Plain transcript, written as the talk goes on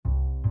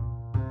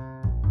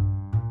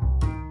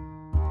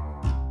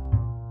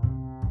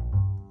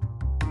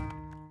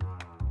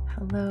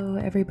Hello,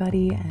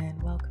 everybody, and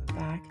welcome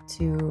back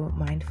to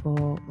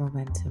Mindful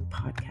Momentum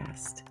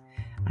Podcast.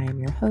 I am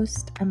your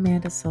host,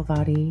 Amanda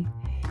Salvati,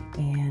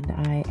 and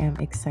I am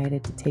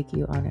excited to take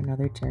you on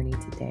another journey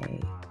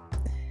today.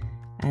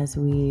 As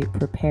we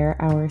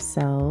prepare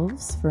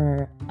ourselves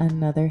for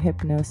another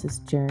hypnosis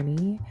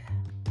journey,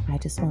 I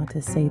just want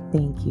to say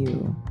thank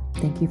you.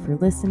 Thank you for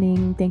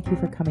listening. Thank you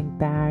for coming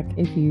back.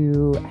 If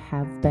you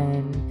have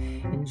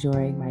been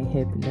enjoying my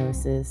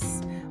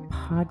hypnosis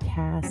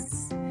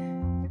podcasts,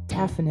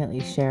 definitely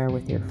share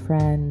with your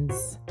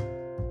friends,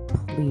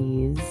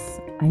 please.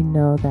 I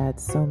know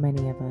that so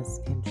many of us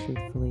can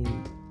truthfully,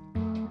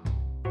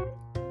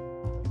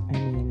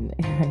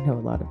 I know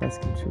a lot of us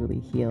can truly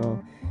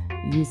heal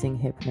using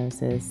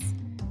hypnosis,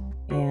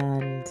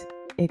 and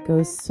it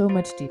goes so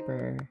much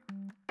deeper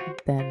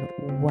than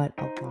what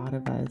a lot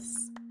of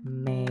us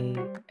may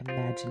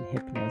imagine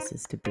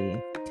hypnosis to be.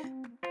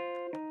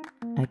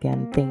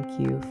 Again, thank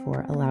you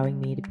for allowing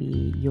me to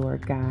be your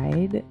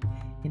guide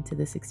into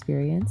this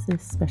experience,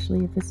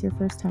 especially if it's your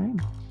first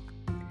time.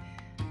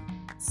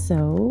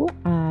 So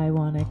I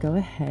want to go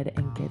ahead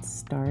and get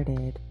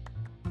started.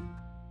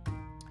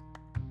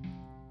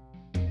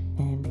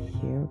 And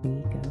here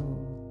we go.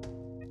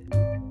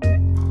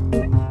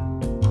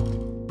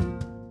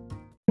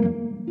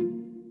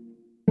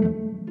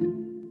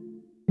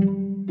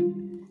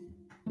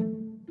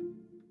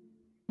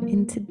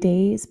 In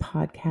today's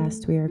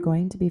podcast, we are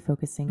going to be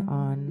focusing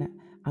on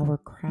our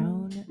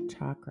crown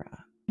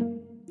chakra.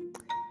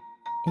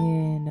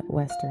 In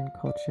Western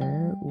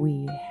culture,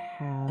 we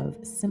have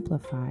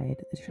simplified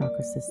the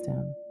chakra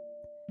system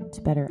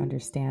to better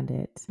understand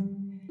it.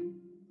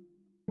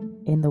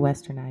 In the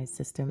Westernized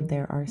system,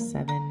 there are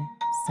 7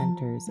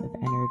 centers of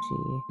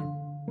energy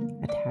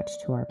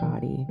attached to our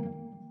body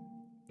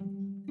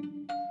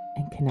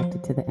and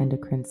connected to the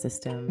endocrine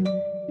system.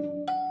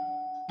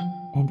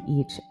 And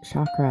each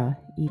chakra,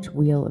 each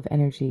wheel of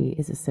energy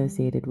is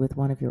associated with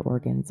one of your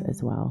organs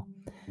as well.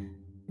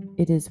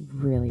 It is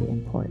really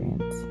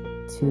important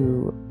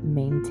to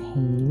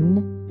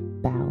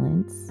maintain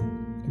balance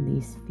in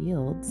these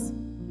fields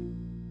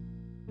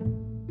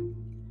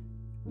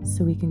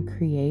so we can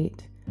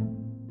create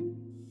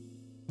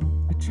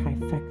a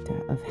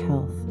trifecta of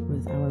health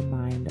with our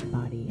mind,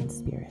 body, and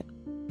spirit.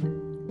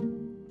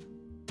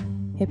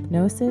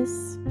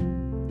 Hypnosis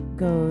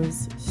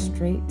goes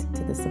straight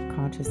to the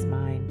subconscious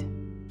mind,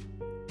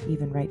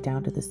 even right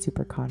down to the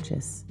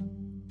superconscious.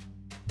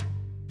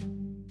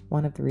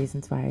 One of the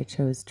reasons why I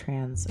chose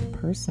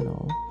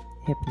transpersonal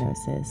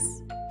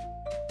hypnosis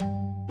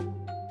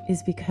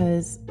is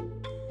because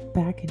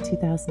back in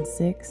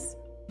 2006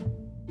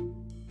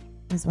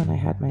 is when I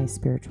had my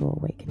spiritual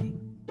awakening.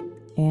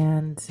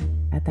 And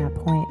at that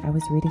point, I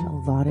was reading a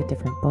lot of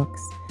different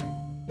books.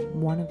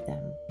 One of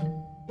them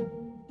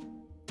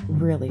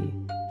really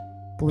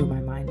blew my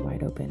mind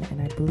wide open,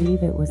 and I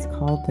believe it was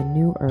called The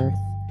New Earth,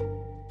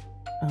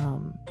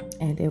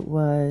 and it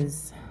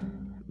was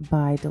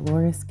by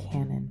Dolores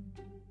Cannon.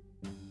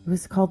 It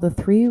was called The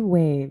 3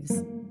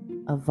 Waves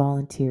of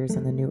Volunteers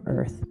in the New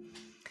Earth,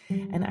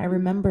 and I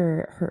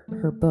remember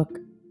her book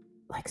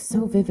like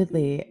so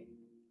vividly,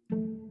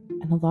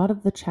 and a lot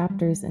of the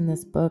chapters in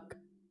this book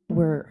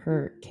were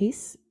her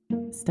case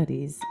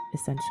studies,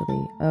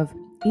 essentially, of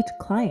each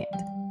client,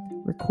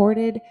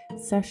 recorded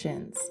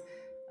sessions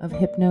of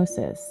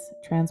hypnosis,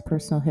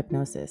 transpersonal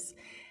hypnosis,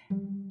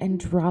 and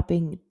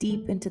dropping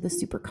deep into the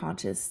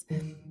superconscious,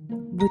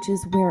 which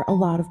is where a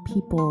lot of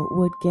people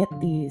would get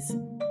these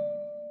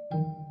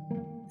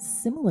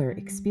similar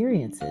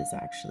experiences,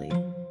 actually.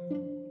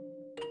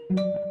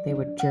 They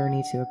would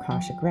journey to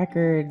Akashic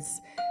Records,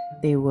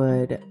 they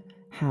would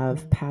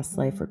have past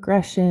life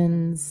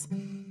regressions,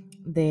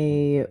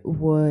 they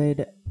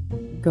would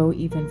go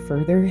even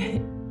further,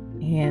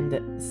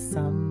 and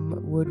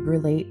some would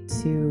relate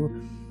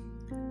to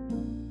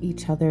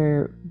each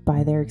other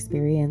by their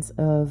experience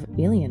of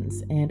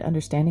aliens and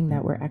understanding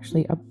that we're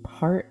actually a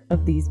part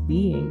of these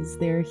beings.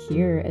 They're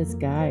here as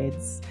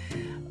guides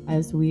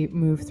as we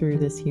move through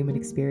this human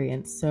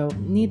experience. So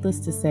needless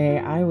to say,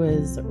 I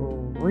was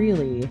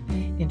really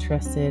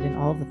interested in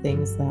all the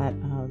things that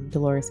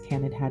Dolores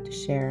Cannon had to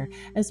share,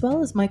 as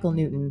well as Michael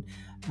Newton,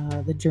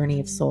 The Journey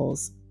of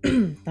Souls.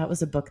 That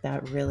was a book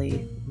that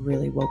really,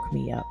 really woke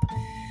me up.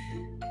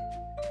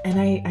 And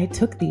I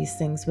took these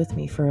things with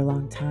me for a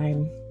long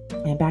time.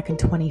 And back in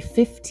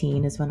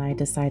 2015 is when I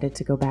decided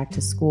to go back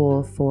to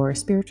school for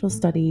spiritual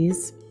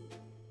studies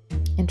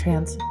and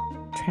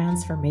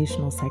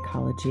transformational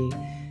psychology,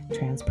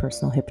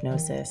 transpersonal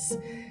hypnosis.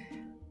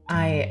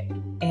 I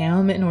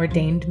am an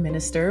ordained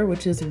minister,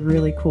 which is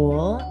really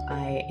cool.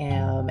 I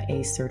am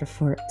a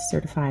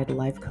certified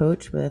life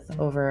coach with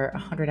over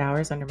 100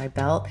 hours under my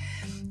belt.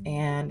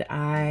 And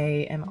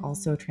I am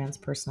also a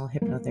transpersonal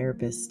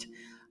hypnotherapist,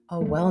 a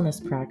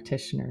wellness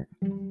practitioner,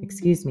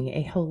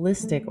 a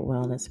holistic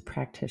wellness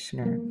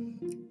practitioner.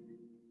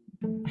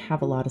 I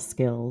have a lot of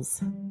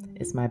skills,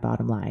 is my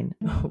bottom line,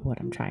 what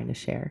I'm trying to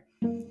share.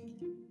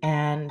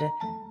 And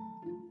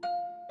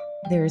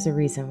there's a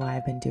reason why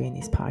I've been doing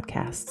these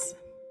podcasts.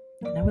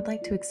 And I would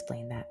like to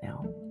explain that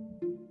now.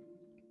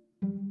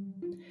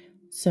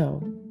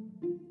 So,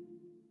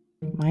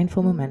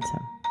 mindful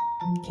momentum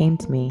came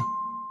to me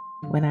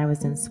when I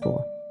was in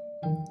school.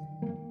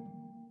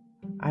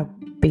 I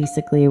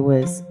basically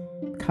was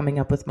coming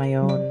up with my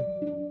own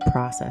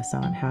process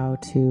on how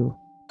to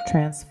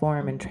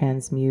transform and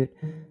transmute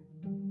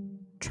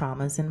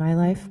traumas in my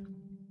life.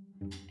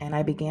 And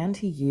I began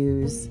to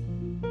use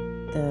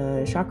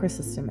the chakra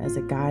system as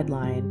a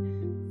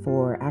guideline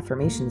for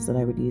affirmations that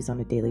I would use on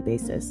a daily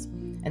basis.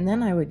 And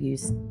then I would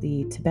use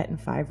the Tibetan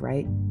 5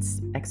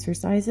 rites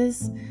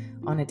exercises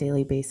on a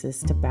daily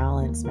basis to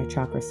balance my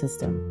chakra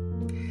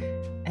system.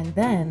 And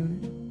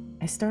then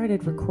I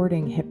started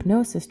recording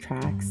hypnosis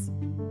tracks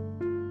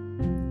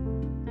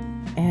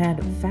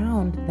and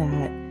found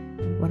that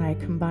when I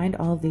combined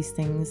all of these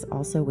things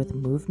also with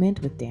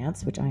movement, with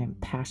dance, which I am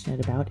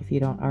passionate about. If you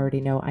don't already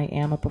know, I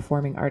am a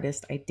performing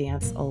artist. I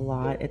dance a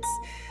lot. It's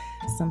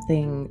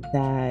something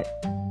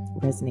that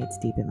resonates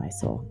deep in my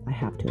soul. I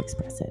have to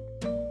express it.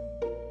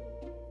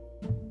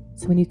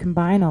 So when you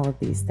combine all of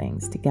these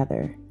things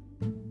together,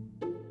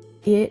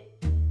 it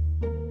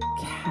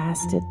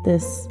casted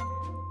this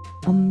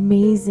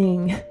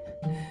amazing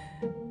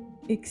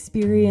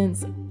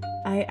experience.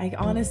 I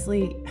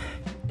honestly,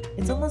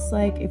 it's almost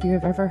like if you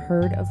have ever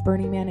heard of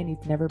Burning Man and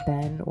you've never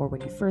been, or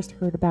when you first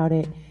heard about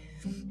it,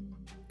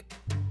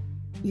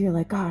 you're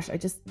like, gosh,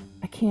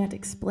 I can't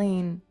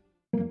explain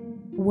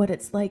what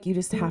it's like. You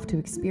just have to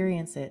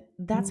experience it.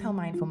 That's how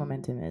mindful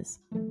momentum is.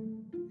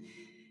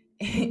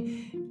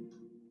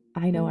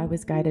 I know I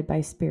was guided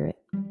by spirit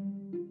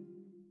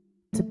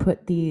to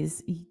put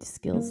these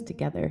skills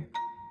together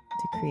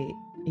to create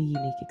a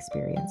unique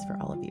experience for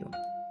all of you.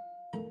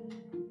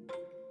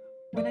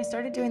 When I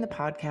started doing the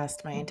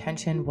podcast, my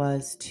intention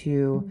was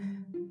to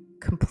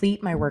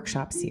complete my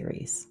workshop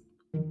series.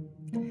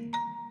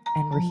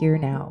 And we're here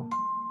now.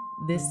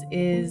 This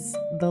is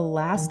the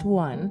last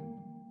one,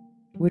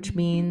 which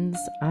means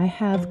I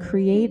have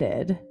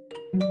created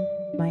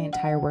my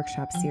entire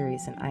workshop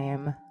series and I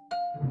am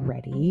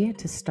ready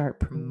to start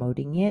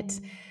promoting it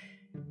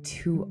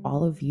to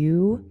all of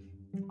you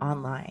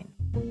online.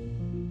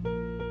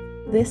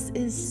 This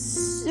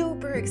is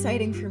super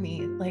exciting for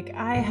me. Like,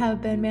 I have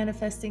been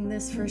manifesting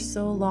this for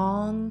so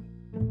long.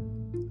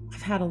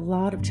 I've had a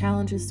lot of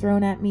challenges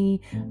thrown at me,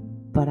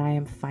 but I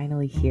am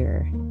finally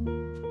here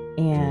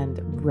and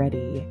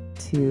ready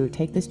to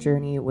take this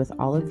journey with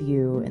all of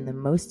you in the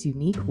most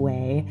unique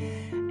way.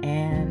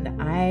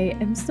 And I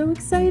am so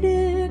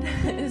excited.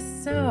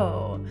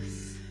 So,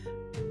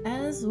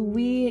 as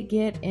we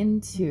get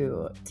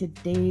into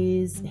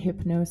today's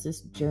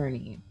hypnosis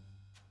journey,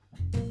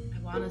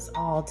 I want us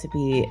all to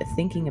be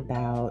thinking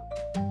about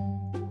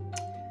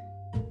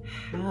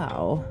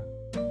how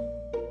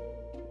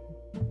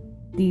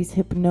these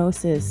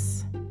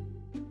hypnosis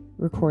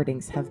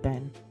recordings have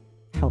been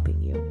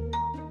helping you.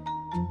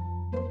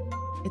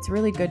 It's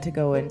really good to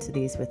go into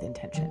these with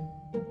intention.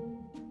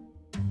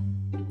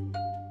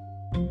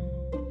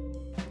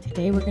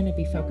 Today we're going to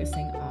be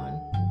focusing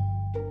on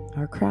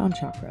our crown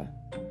chakra.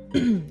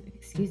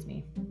 Excuse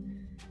me.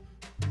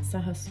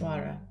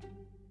 Sahasrara.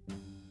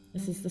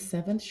 This is the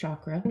 7th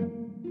chakra.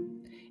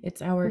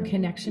 It's our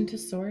connection to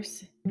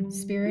source,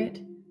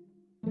 spirit,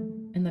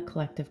 and the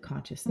collective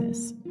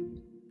consciousness.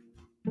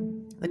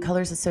 The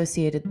colors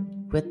associated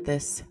with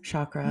this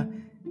chakra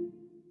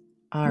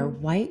are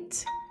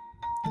white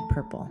and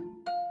purple.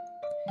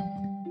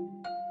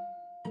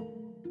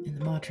 And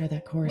the mantra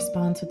that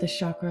corresponds with this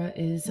chakra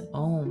is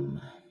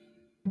Om.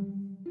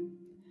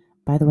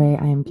 By the way,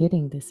 I am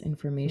getting this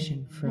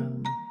information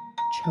from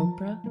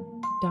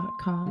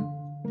Chopra.com.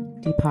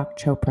 Deepak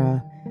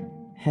Chopra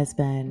has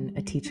been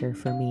a teacher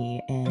for me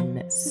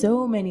in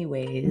so many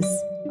ways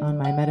on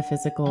my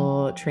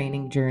metaphysical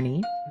training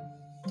journey.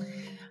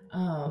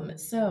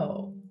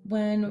 So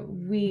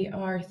when we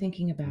are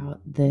thinking about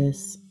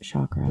this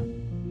chakra,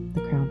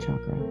 the crown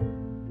chakra,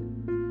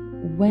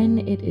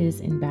 when it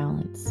is in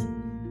balance,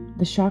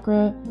 the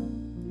chakra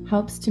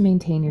helps to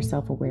maintain your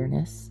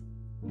self-awareness,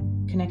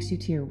 connects you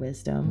to your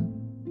wisdom,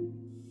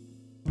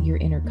 your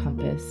inner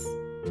compass,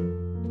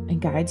 and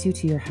guides you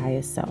to your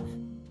highest self.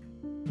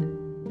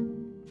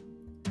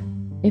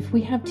 If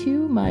we have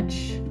too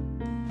much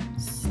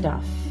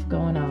stuff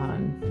going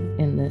on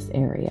in this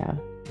area,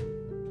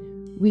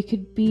 we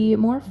could be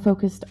more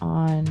focused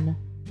on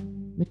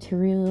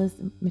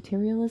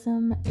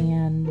materialism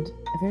and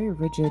a very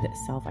rigid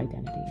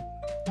self-identity.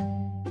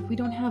 If we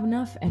don't have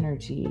enough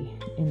energy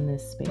in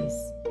this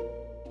space,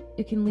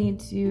 it can lead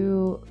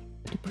to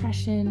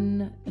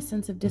depression, a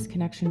sense of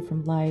disconnection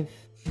from life,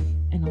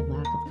 and a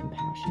lack of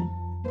compassion.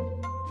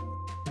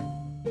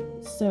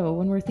 So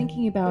when we're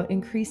thinking about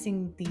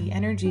increasing the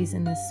energies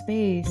in this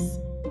space,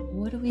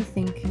 what do we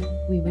think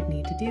we would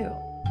need to do?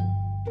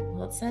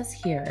 Well, it says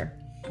here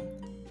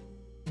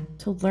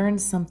to learn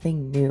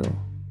something new,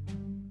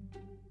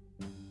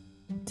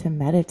 to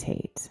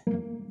meditate,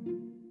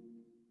 and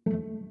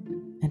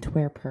to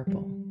wear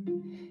purple.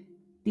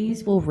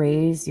 These will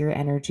raise your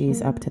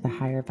energies up to the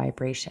higher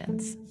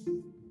vibrations.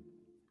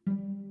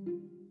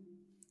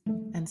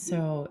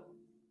 so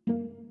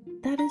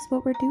that is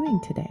what we're doing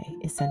today,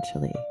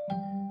 essentially.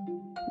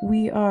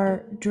 We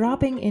are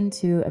dropping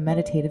into a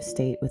meditative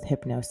state with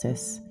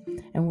hypnosis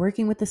and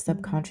working with the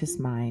subconscious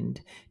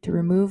mind to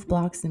remove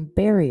blocks and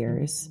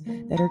barriers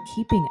that are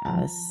keeping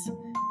us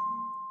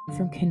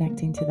from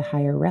connecting to the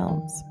higher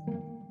realms.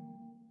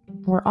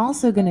 We're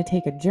also going to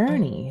take a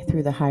journey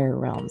through the higher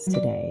realms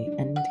today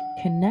and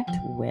connect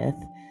with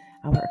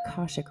our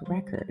Akashic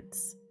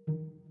records.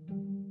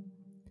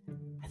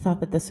 I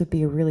thought that this would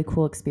be a really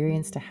cool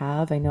experience to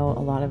have. I know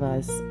a lot of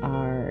us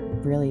are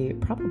really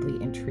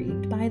probably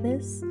intrigued by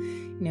this.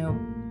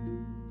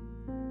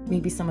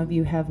 Maybe some of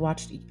you have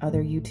watched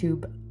other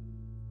YouTubers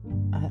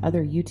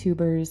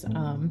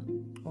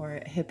or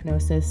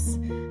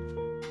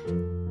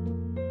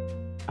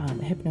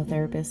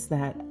hypnotherapists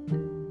that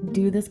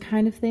do this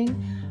kind of thing.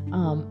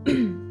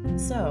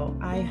 So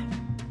I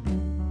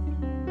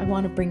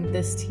want to bring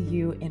this to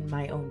you in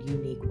my own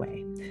unique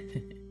way.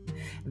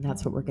 And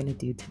that's what we're going to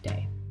do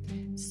today.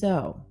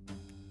 So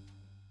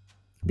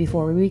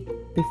before we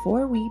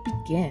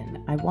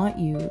begin, I want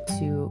you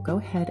to go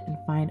ahead and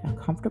find a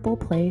comfortable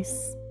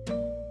place.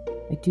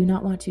 I do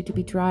not want you to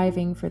be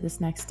driving for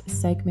this next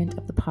segment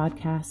of the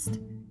podcast.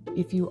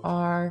 If you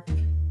are,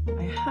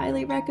 I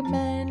highly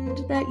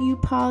recommend that you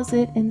pause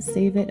it and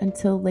save it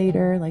until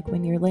later, like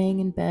when you're laying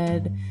in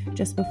bed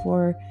just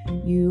before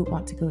you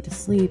want to go to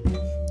sleep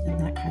and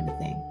that kind of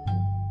thing.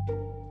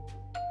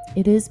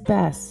 It is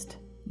best.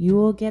 You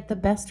will get the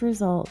best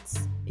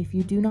results if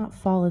you do not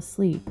fall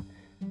asleep.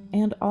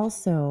 And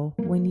also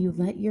when you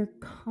let your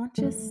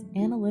conscious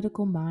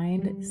analytical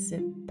mind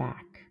sit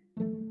back.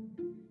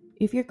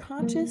 If your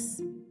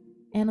conscious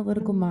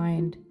analytical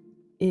mind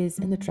is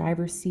in the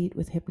driver's seat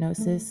with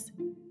hypnosis,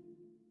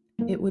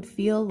 it would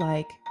feel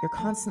like you're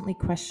constantly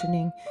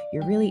questioning,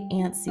 you're really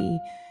antsy,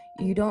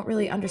 you don't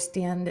really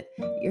understand,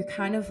 you're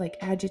kind of like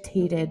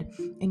agitated,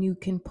 and you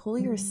can pull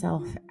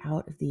yourself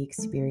out of the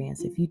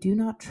experience if you do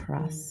not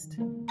trust.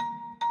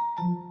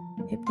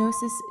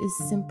 Hypnosis is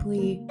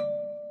simply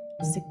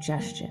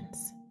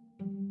suggestions.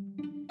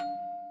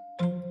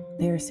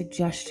 They are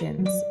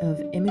suggestions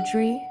of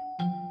imagery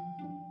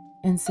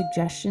and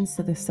suggestions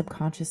to the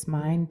subconscious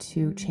mind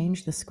to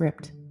change the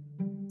script,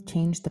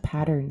 change the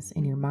patterns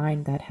in your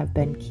mind that have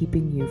been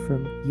keeping you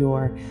from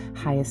your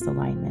highest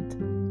alignment.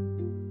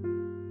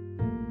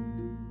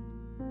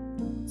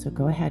 So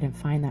go ahead and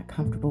find that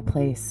comfortable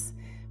place.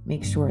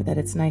 Make sure that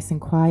it's nice and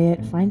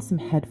quiet. Find some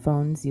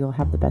headphones. You'll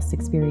have the best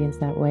experience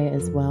that way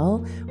as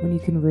well, when you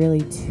can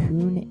really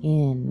tune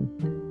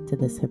in to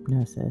this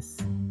hypnosis.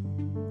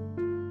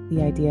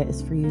 The idea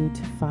is for you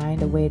to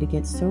find a way to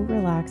get so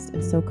relaxed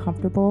and so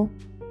comfortable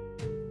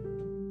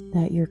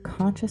that your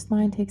conscious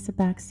mind takes a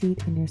back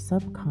seat and your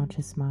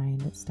subconscious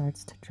mind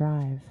starts to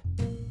drive.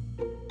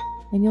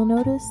 And you'll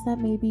notice that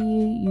maybe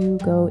you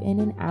go in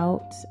and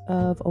out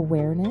of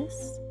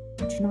awareness,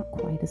 but you're not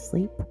quite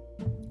asleep.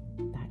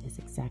 That is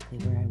exactly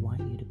where I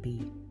want you to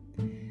be.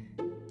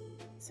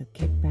 So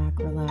kick back,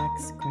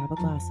 relax, grab a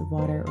glass of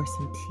water or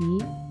some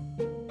tea.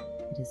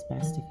 It is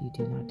best if you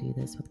do not do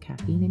this with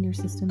caffeine in your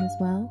system as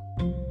well.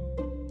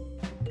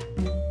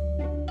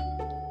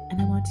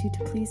 And I want you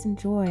to please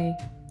enjoy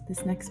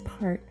this next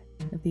part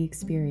of the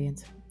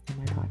experience in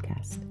my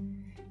podcast.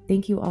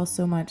 Thank you all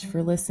so much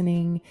for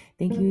listening.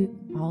 Thank you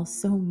all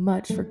so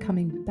much for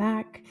coming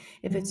back.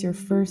 If it's your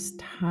first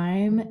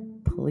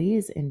time,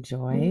 please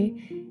enjoy.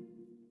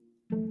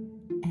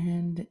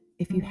 And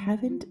if you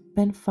haven't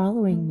been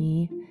following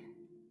me,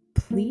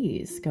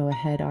 please go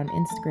ahead on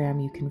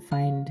Instagram. You can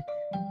find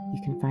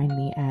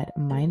me at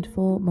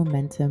Mindful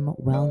Momentum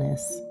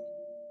Wellness.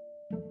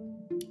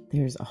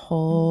 There's a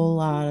whole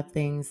lot of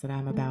things that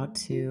I'm about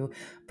to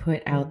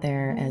put out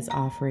there as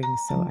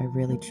offerings, so I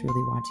really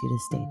truly want you to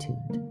stay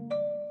tuned.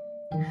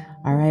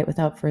 All right,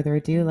 without further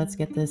ado, let's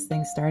get this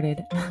thing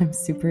started. I'm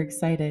super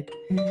excited.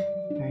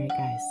 All right,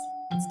 guys,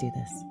 let's do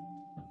this.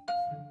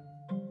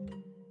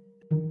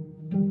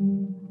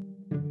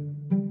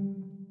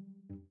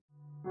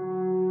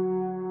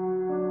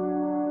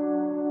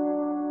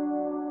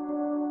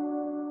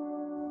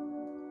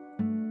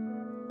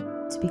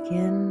 To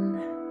begin,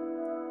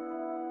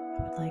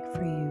 I would like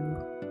for you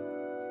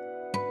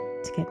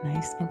to get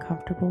nice and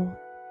comfortable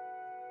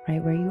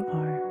right where you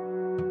are.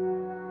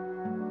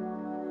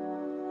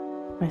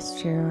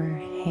 Rest your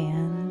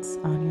hands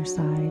on your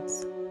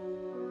sides.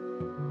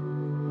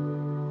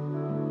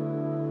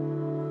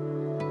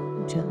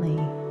 Gently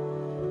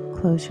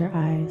close your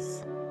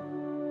eyes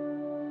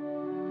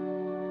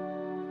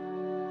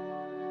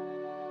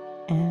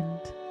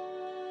and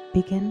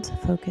begin to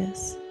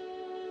focus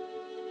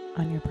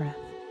on your breath.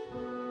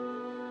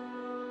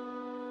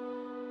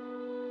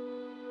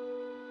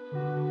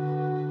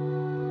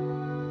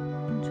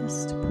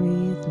 Just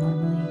breathe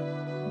normally.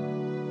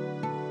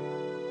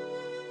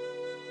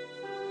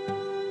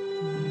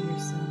 Allow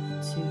yourself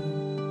to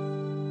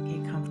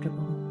get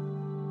comfortable.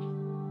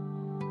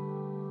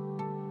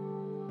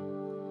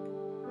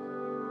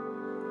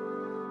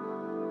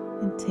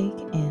 And take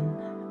in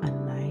a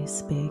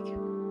nice big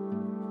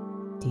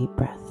deep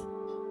breath.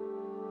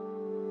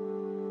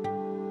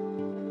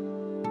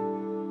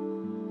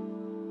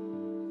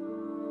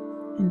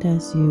 And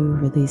as you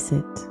release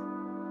it,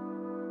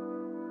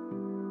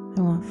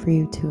 I want for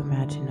you to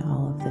imagine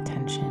all of the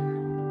tension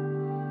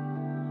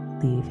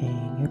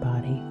leaving your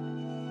body.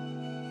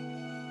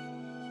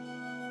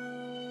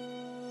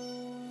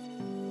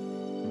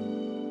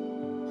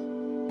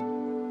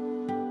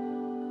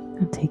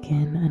 And take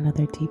in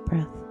another deep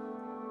breath.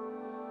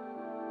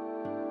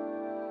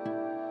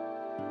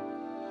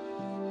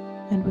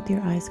 And with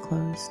your eyes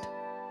closed,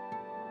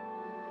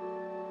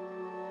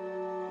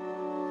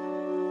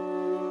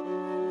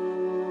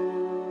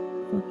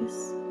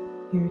 focus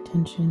your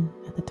attention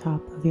at the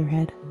top of your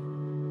head.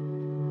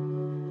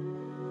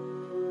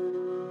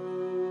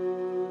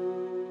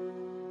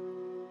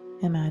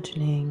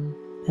 Imagining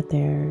that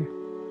there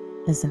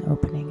is an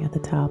opening at the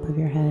top of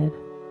your head,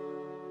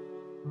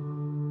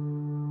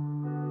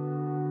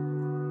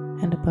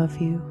 and above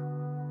you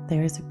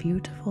there is a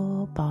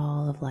beautiful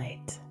ball of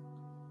light.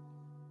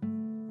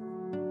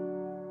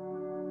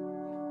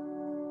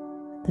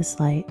 This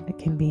light, it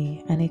can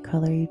be any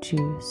color you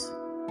choose.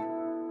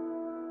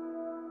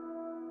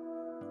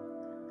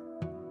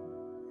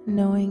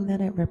 Knowing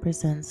that it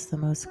represents the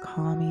most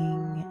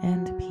calming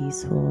and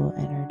peaceful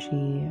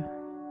energy.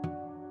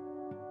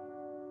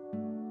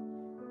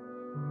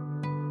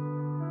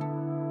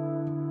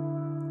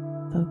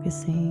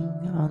 Focusing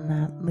on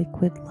that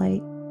liquid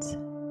light,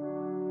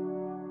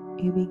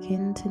 you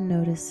begin to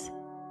notice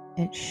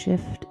it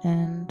shift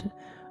and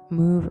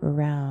move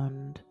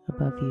around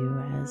above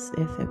you as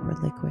if it were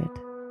liquid.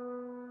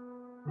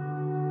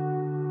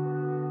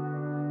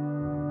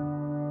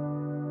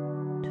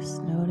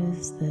 Just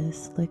notice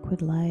this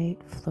liquid light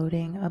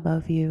floating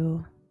above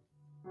you.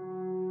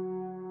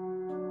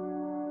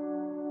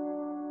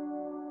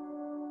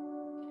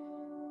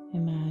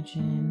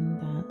 Imagine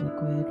that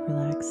liquid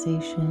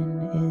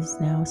relaxation is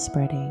now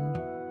spreading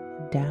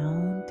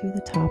down through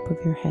the top of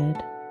your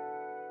head.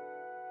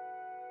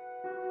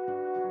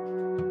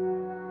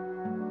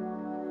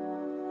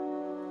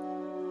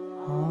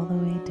 All the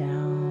way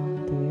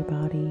down through your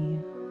body,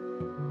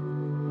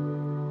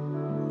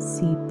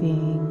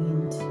 seeping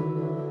into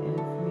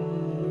every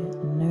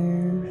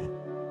nerve,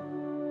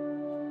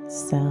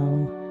 cell,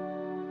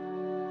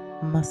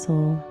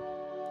 muscle,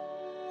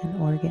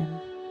 and organ.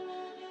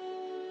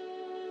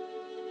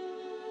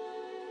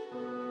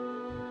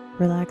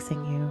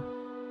 Relaxing you.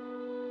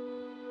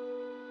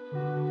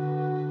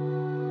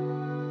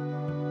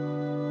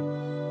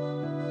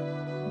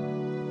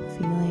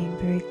 Feeling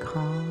very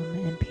calm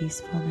and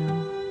peaceful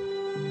now.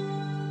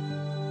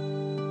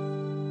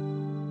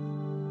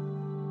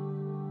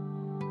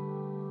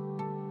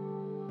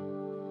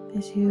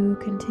 As you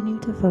continue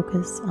to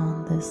focus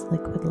on this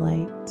liquid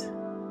light,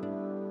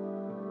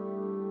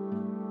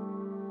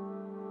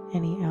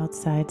 any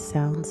outside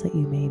sounds that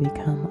you may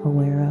become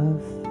aware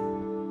of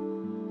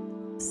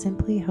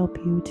simply help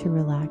you to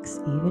relax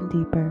even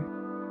deeper.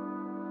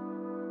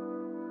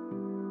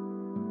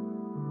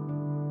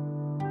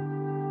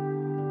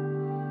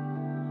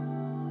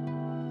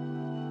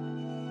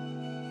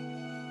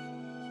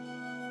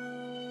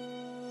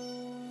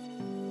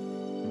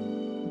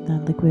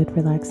 That liquid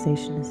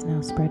relaxation is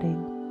now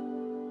spreading.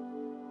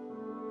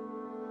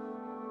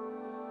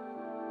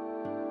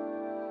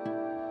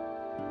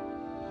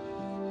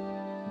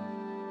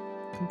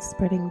 It's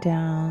spreading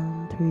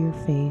down through your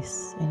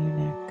face and your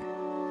neck.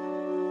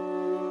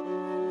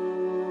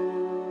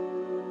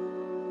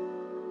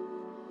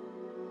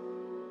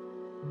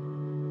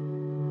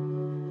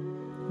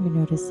 You're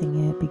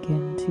noticing it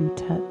begin to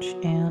touch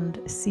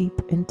and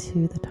seep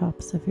into the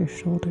tops of your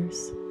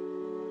shoulders.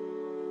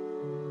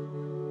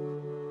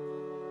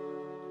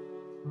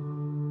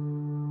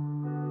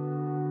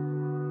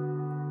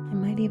 It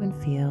might even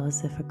feel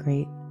as if a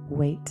great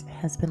weight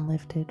has been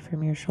lifted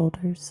from your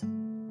shoulders.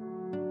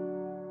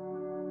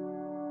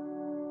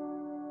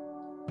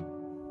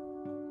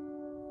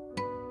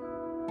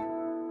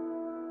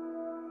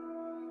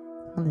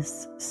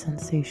 This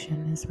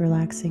sensation is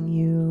relaxing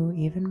you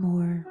even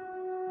more,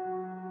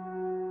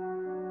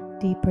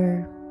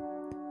 deeper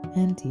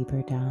and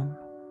deeper down.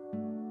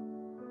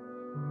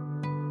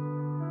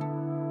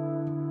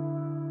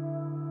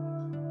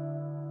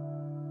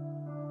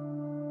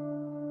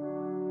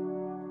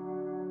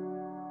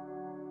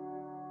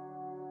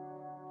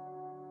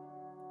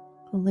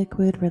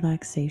 Liquid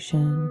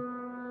relaxation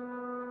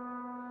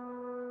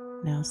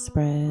now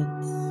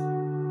spreads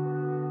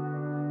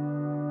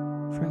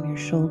from your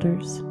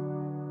shoulders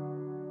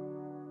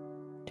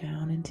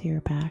down into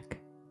your back.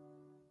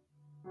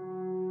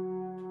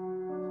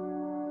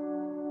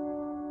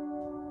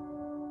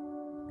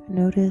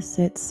 Notice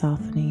it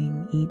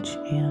softening each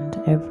and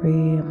every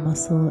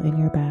muscle in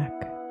your back.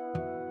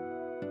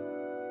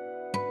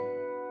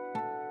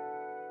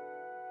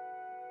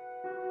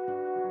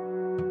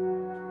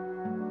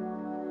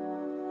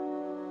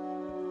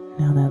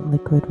 Now that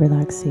liquid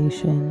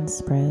relaxation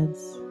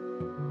spreads,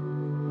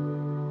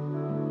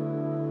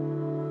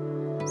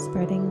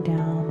 spreading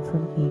down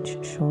from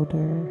each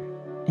shoulder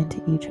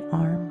into each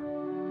arm.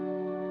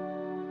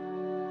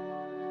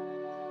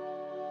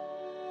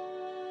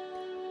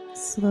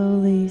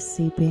 slowly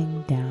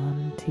seeping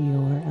down to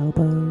your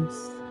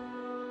elbows,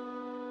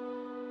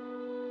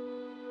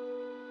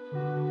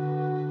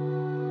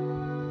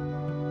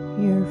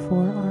 your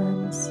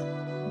forearms,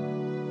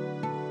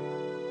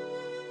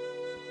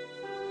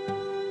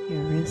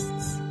 your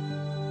wrists,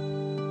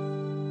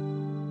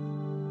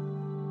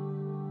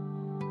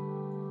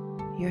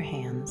 your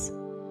hands,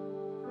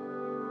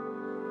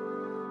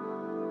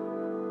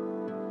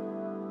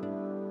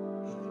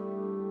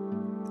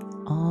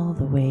 all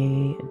the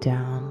way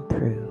down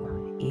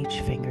through each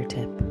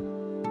fingertip.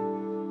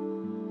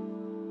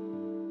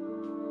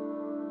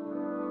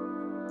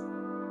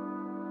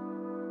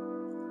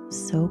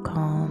 So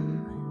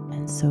calm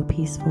and so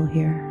peaceful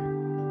here.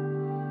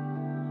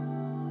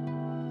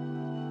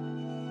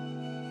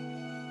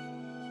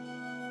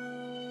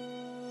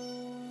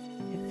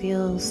 It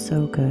feels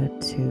so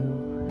good to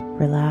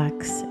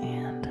relax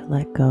and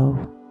let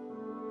go.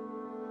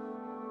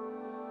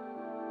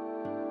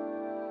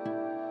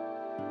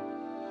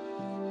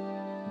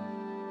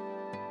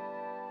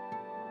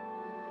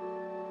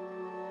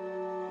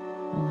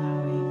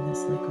 Allowing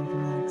this liquid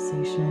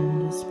relaxation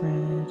to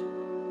spread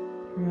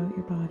throughout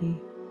your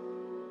body.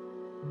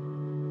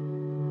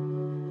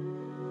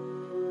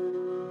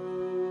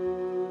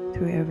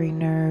 Through every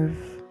nerve,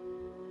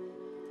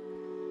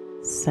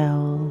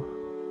 cell,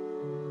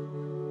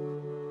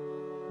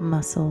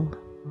 muscle,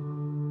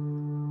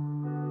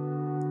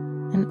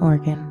 and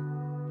organ.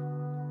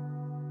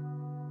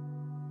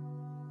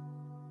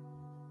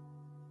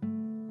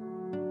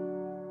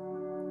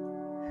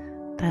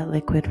 That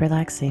liquid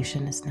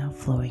relaxation is now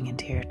flowing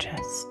into your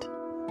chest.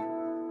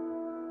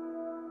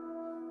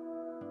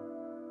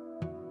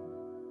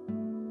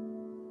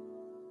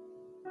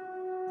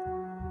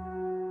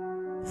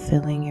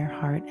 Filling your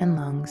heart and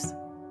lungs.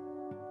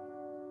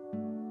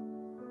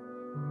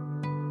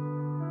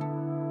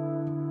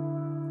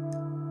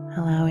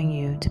 Allowing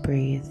you to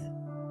breathe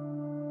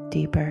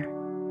deeper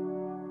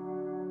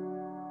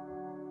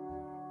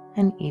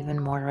and even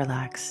more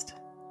relaxed.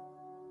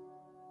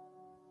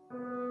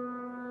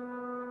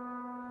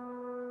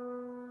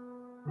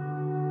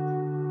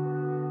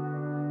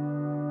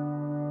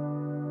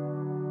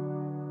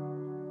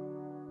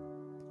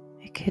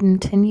 It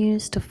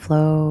continues to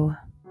flow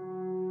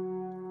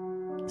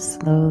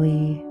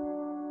slowly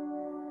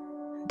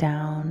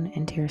down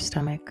into your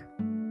stomach.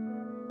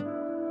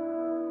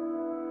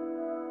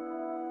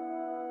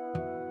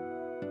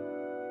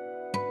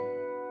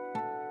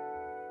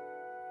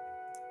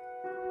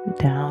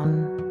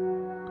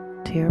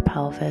 Down to your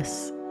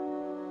pelvis.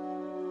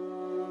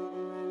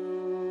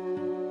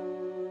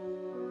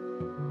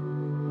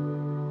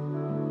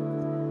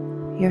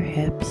 Your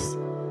hips.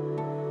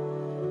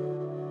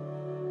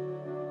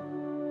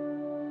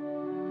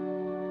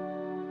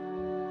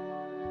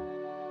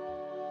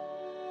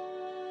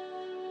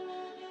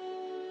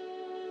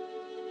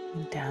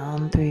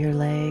 Down through your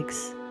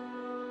legs.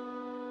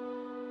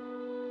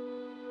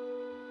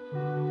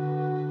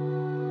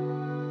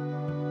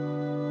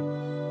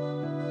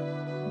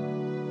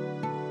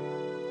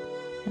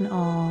 And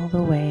all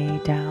the way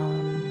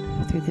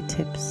down through the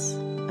tips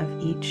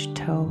of each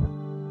toe.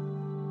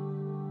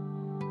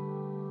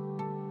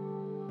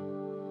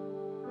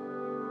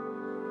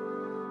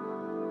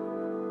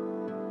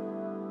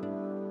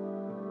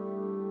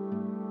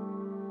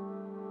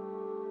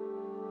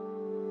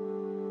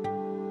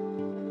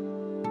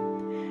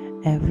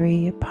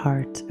 Every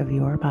part of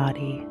your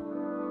body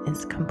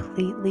is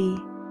completely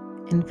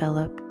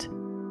enveloped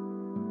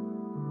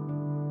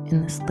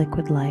in this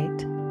liquid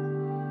light.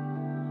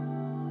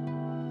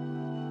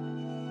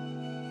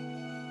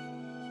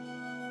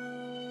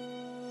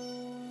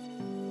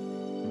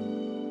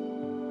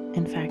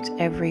 In fact,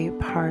 every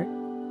part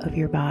of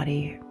your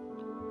body,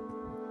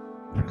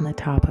 from the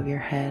top of your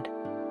head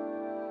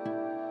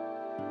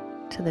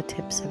to the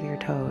tips of your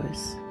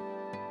toes,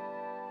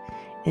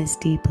 is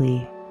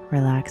deeply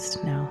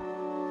relaxed now.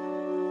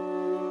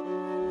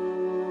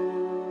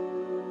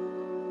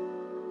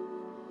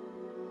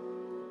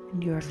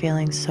 And you are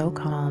feeling so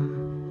calm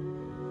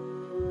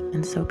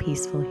and so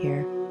peaceful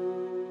here.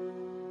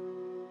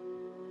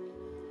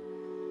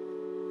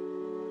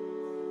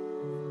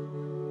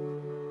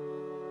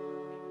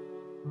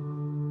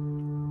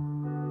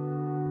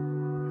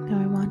 Now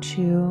I want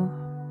you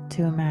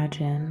to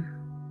imagine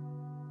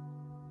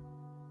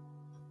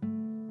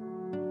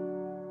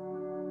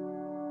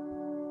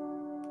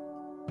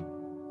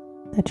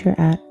that you're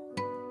at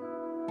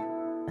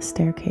a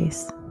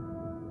staircase.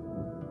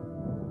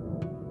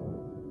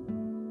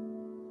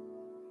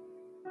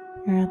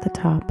 You're at the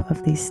top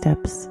of these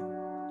steps.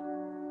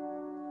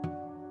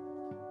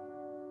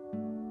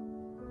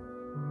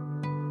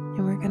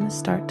 And we're going to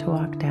start to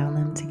walk down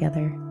them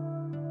together.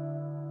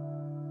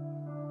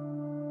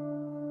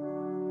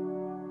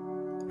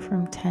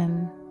 From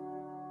 10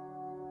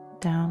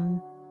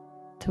 down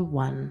to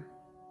 1.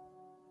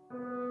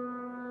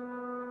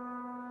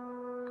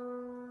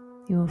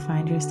 You will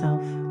find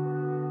yourself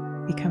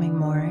becoming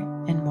more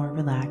and more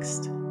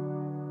relaxed,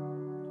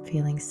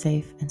 feeling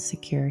safe and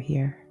secure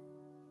here.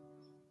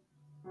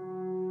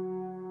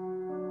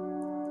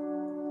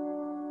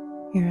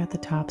 You're at the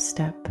top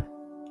step,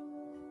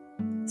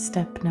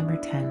 step number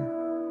 10.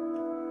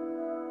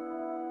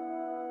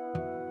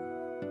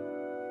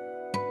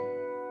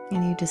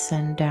 And you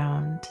descend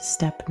down to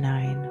step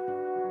 9.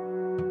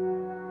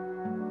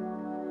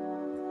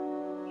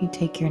 You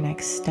take your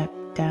next step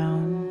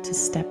down to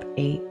step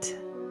 8,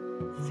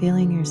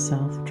 feeling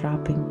yourself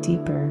dropping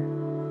deeper.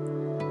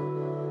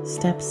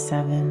 Step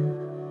 7,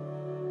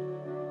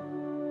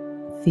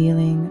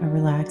 feeling a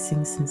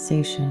relaxing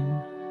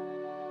sensation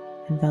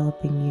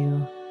enveloping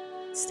you,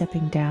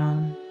 stepping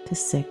down to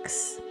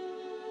 6.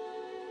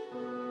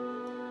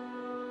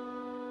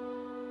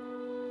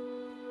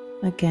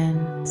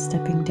 Again,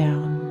 stepping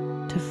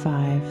down to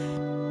 5.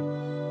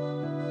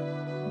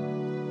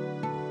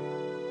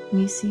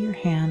 And you see your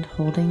hand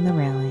holding the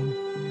railing,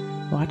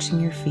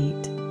 watching your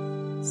feet,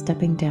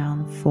 stepping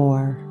down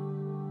 4,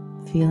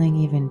 feeling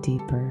even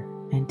deeper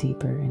and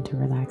deeper into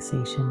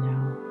relaxation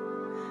now.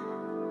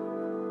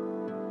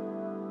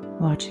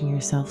 Watching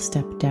yourself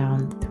step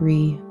down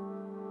 3,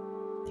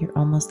 you're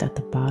almost at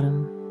the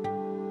bottom,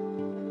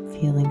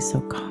 feeling so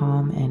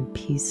calm and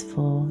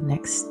peaceful.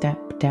 Next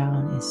step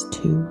down is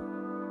 2.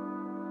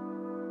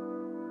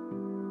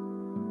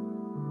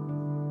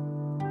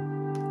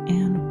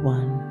 And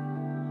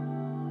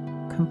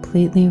 1,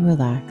 completely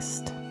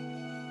relaxed,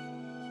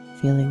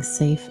 feeling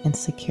safe and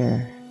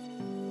secure.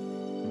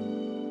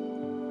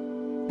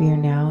 We are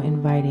now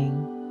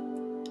inviting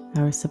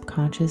our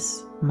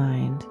subconscious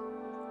mind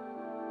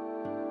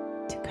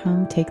to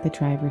come take the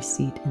driver's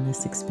seat in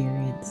this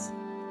experience.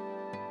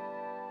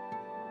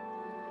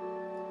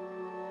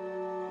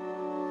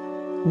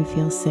 We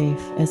feel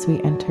safe as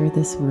we enter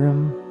this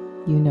room.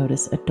 You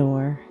notice a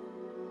door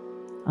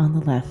on the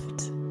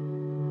left.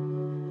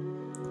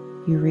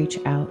 You reach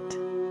out,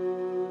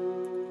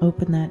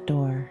 open that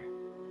door,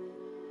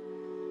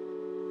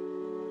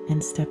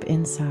 and step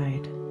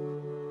inside,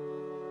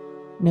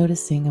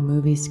 noticing a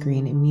movie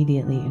screen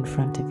immediately in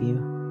front of you,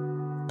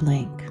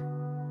 blank,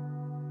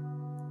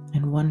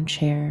 and one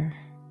chair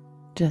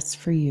just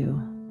for you.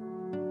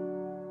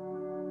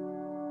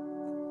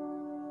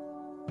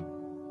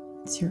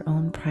 It's your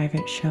own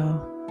private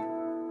show.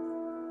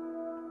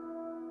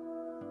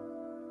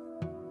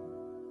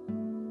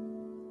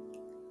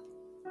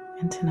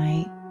 And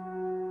tonight,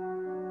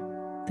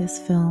 this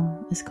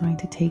film is going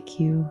to take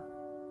you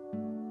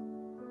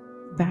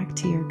back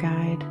to your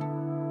guide,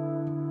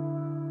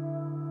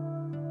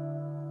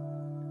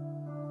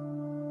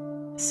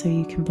 so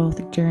you can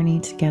both journey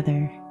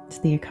together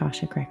to the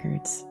Akashic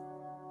Records.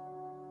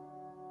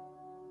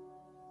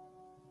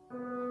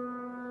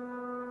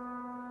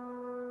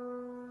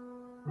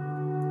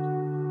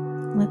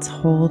 Let's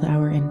hold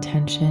our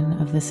intention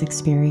of this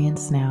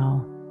experience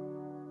now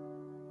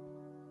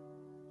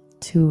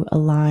to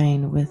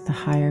align with the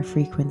higher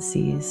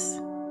frequencies,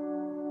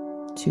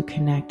 to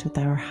connect with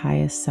our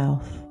highest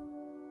self.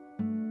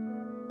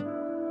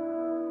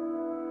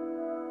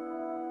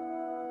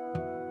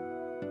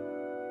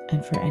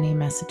 And for any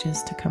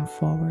messages to come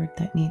forward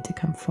that need to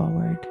come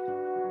forward,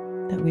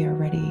 that we are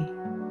ready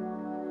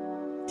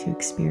to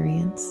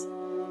experience,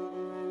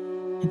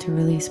 and to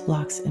release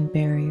blocks and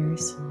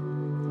barriers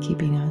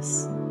keeping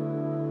us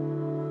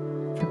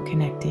from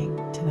connecting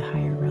to the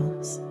higher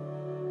realms.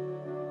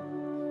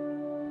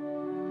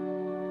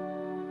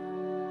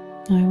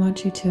 Now I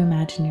want you to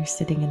imagine you're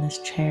sitting in this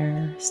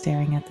chair,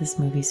 staring at this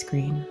movie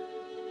screen,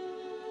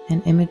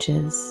 and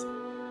images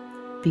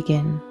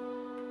begin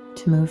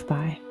to move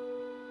by.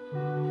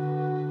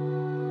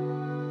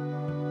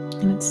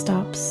 And it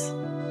stops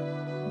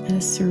at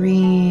a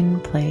serene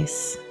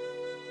place,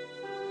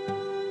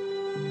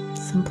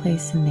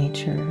 someplace in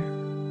nature.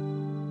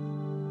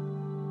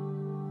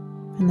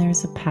 And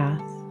there's a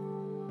path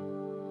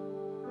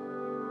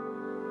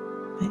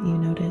that you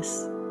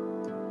notice.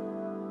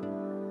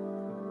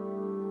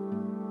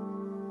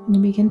 And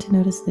you begin to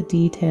notice the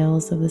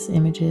details of these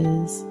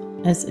images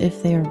as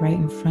if they are right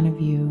in front of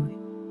you.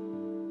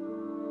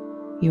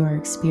 You are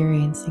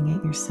experiencing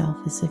it yourself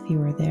as if you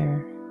were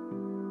there.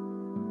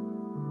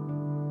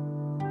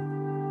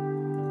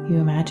 You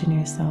imagine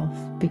yourself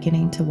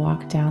beginning to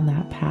walk down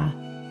that path,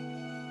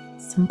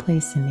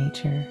 someplace in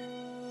nature.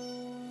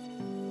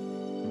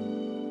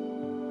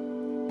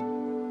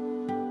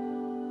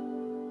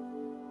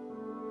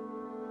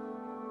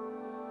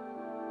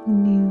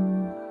 And you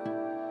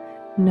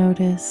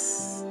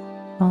notice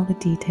all the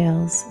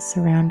details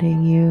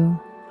surrounding you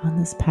on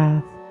this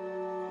path.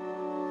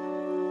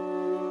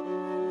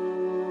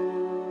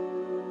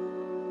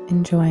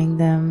 Enjoying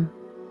them,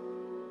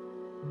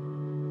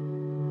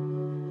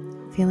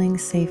 feeling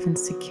safe and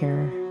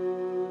secure.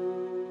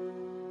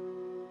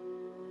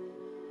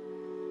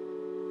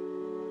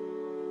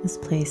 This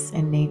place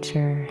in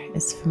nature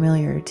is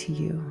familiar to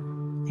you,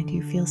 and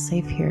you feel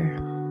safe here.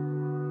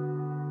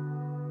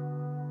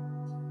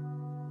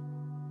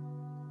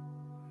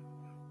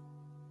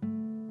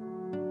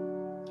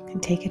 You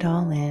can take it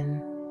all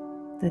in,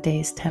 the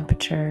day's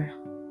temperature,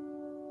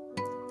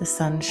 the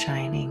sun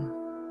shining.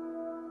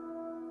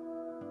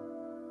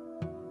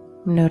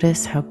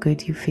 Notice how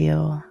good you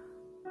feel.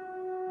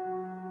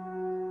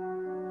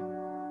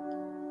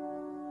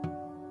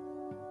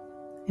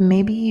 And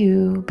maybe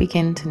you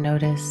begin to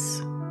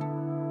notice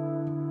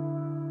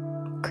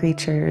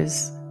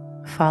creatures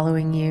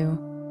following you,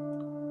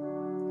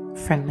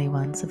 friendly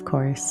ones, of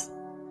course,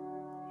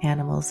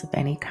 animals of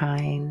any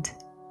kind,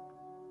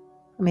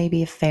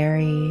 maybe a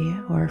fairy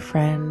or a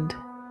friend.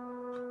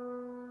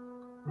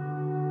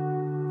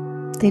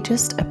 They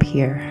just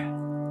appear.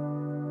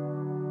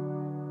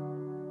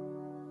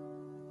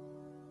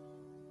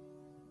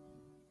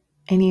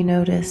 And you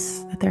notice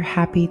that they're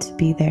happy to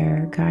be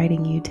there,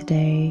 guiding you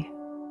today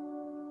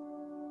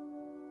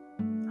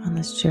on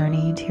this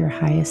journey to your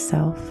highest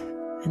self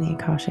and the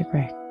Akashic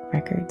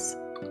records.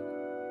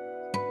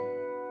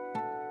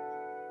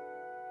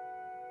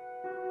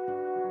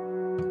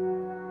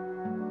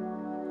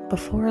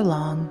 Before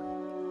long,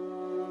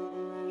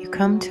 you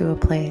come to a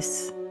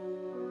place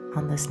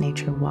on this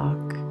nature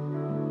walk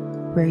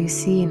where you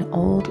see an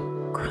old,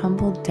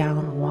 crumbled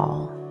down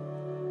wall.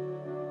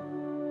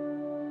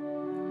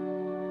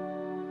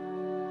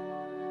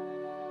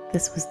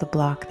 This was the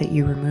block that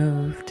you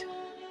removed,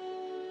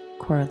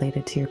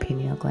 correlated to your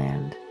pineal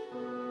gland.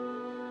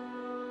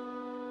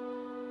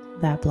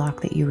 That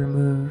block that you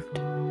removed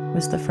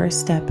was the first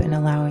step in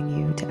allowing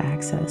you to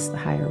access the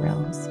higher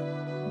realms.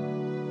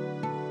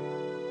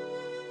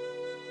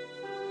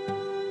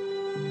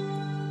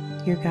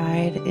 Your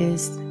guide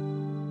is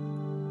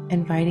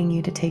inviting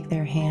you to take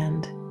their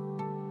hand,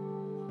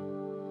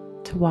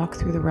 to walk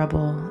through the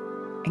rubble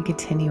and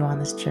continue on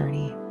this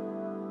journey.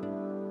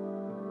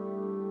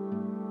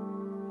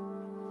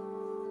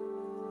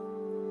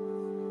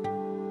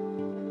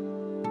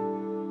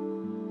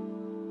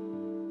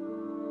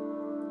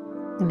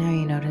 And now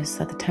you notice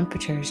that the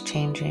temperature is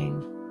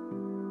changing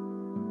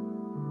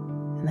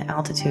and the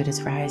altitude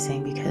is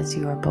rising because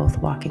you are both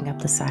walking up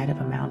the side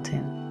of a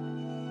mountain.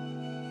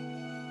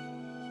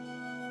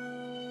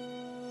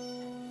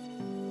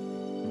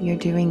 You're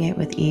doing it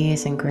with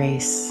ease and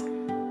grace,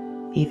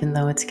 even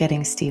though it's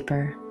getting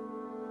steeper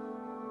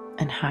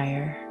and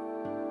higher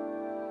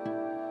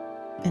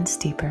and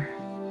steeper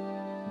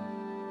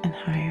and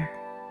higher.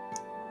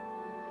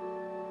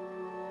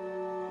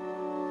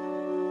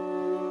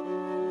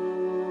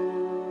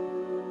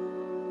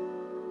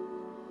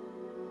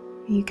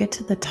 You get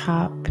to the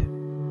top,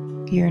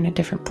 you're in a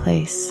different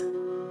place.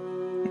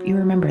 But you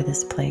remember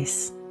this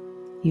place.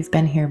 You've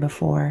been here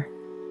before.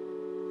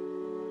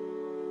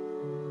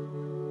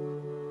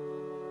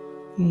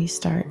 You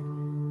start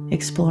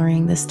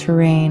exploring this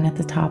terrain at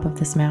the top of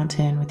this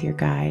mountain with your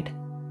guide.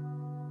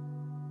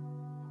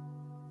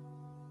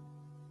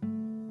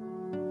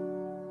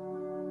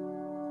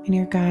 And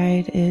your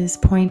guide is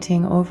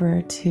pointing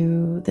over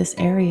to this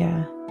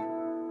area,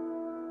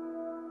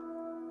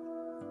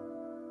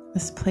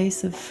 this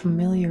place of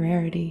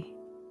familiarity.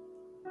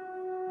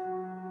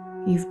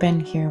 You've been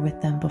here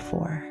with them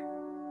before.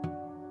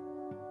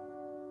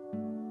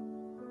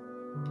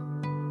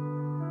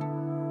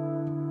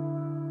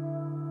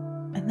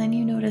 And then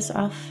you notice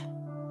off,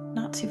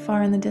 not too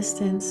far in the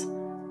distance,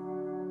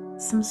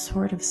 some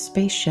sort of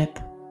spaceship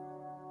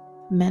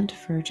meant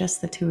for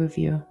just the two of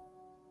you.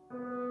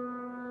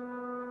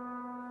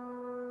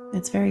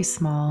 It's very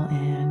small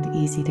and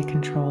easy to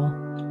control.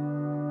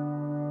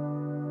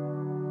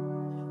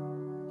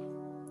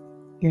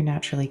 You're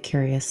naturally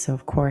curious, so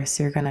of course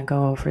you're going to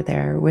go over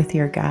there with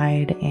your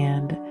guide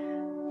and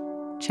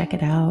check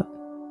it out.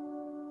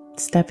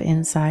 Step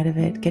inside of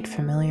it, get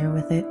familiar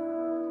with it.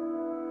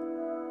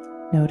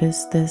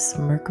 Notice this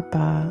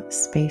Merkaba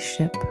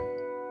spaceship.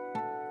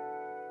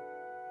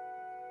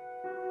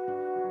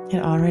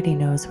 It already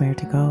knows where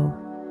to go.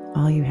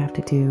 All you have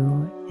to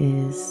do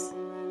is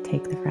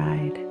take the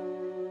ride.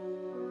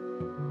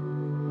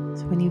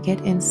 So when you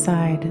get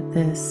inside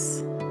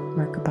this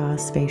Merkaba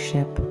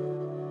spaceship,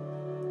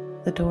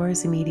 the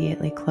doors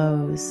immediately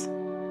close.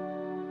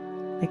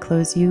 They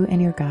close you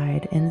and your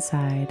guide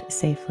inside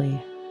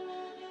safely.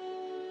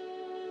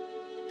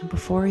 And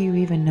before you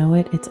even know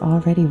it, it's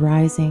already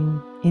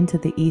rising into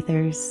the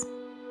ethers.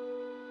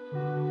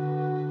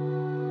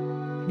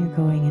 And you're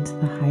going into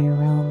the higher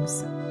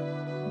realms.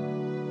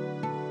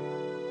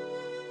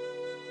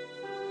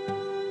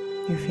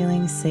 You're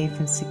feeling safe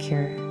and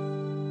secure,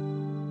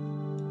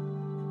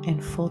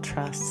 in full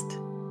trust.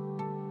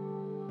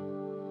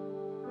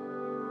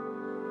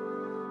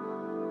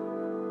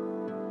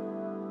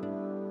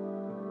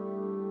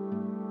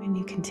 And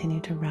you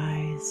continue to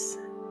rise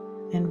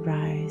and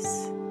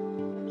rise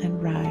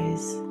and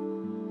rise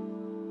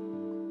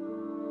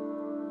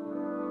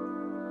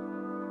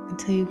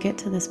until you get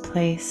to this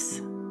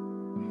place.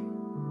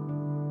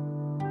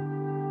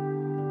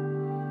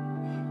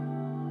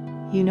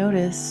 You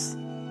notice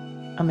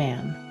a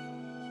man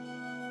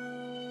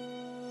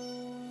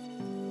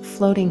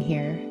floating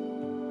here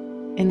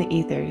in the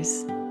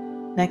ethers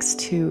next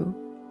to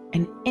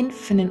an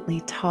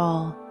infinitely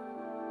tall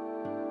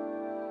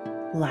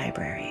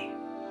library.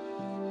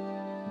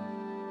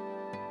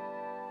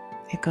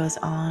 It goes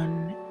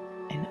on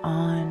and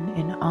on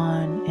and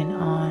on and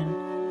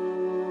on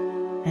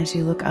as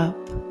you look up,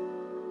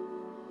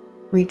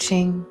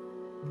 reaching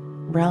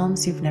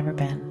realms you've never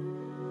been.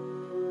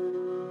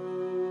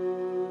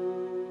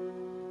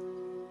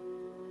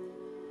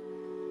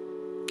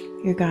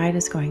 Your guide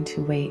is going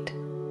to wait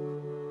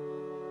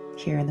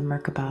here in the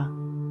Merkaba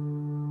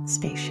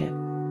spaceship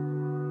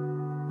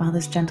while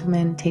this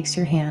gentleman takes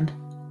your hand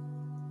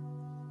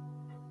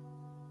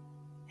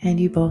and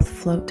you both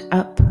float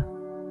up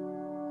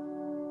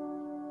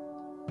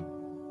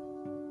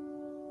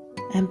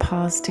and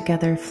pause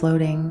together,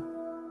 floating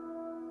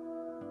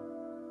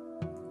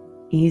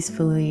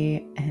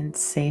easily and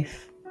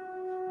safe.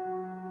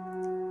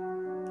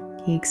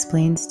 He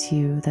explains to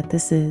you that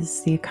this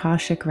is the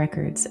Akashic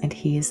Records and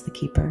he is the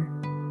keeper.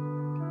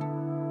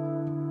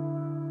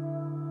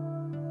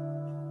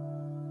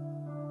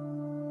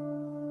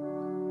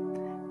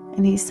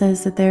 And he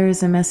says that there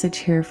is a message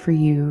here for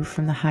you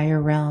from the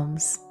higher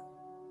realms.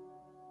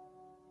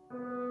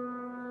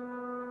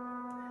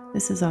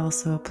 This is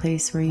also a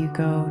place where you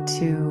go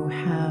to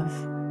have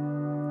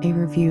a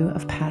review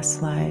of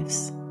past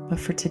lives. But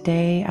for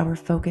today, our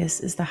focus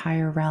is the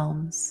higher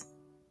realms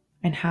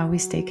and how we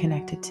stay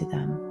connected to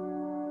them.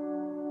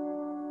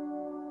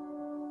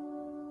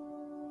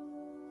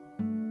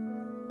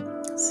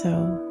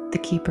 So the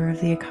keeper of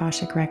the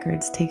Akashic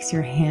Records takes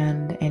your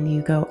hand and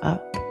you go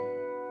up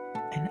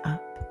and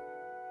up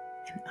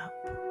and up.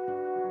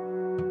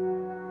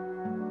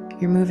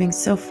 You're moving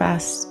so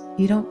fast,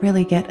 you don't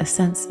really get a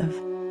sense of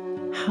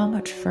how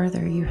much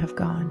further you have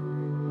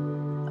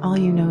gone. All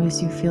you know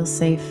is you feel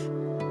safe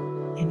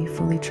and you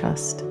fully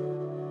trust.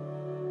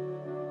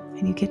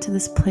 And you get to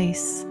this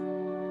place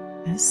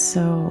that is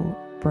so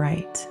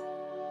bright.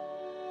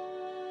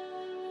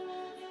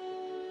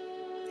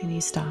 And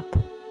you stop.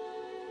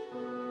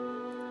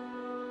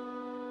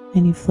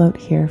 And you float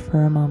here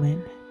for a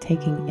moment,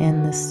 taking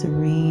in the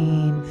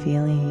serene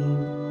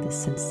feeling, the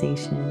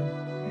sensation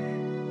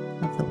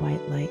of the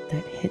white light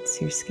that hits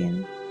your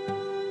skin.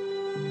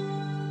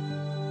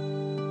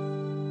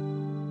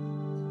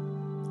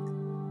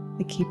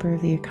 The keeper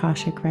of the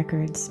Akashic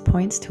Records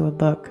points to a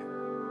book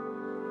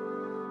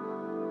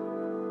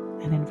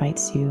and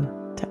invites you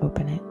to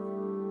open it.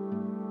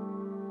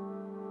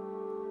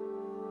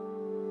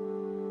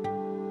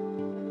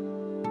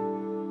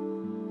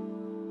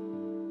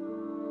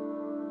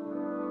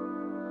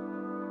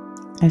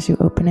 As you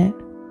open it,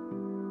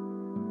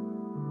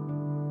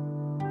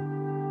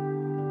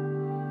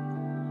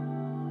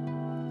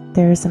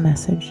 there is a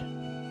message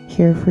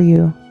here for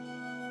you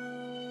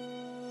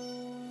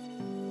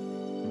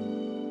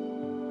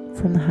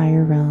from the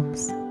higher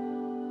realms.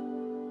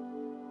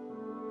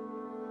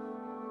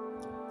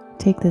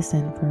 Take this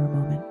in for a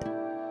moment.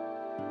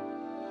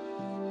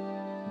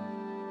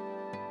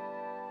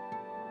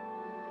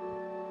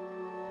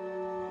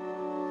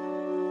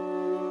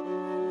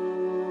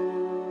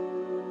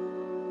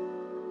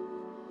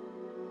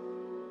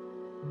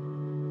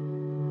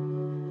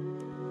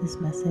 This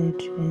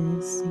message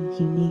is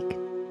unique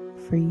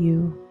for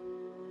you.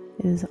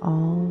 It is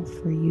all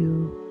for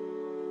you.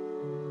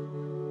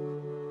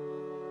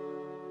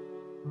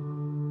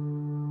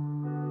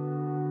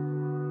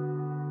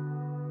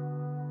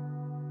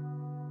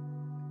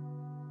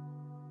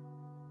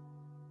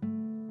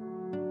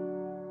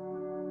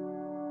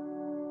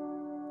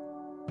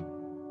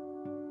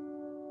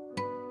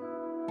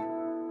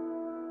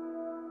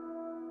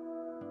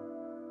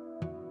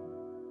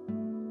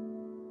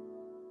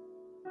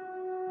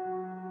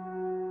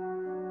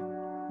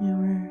 Now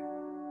we're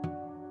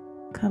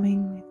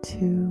coming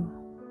to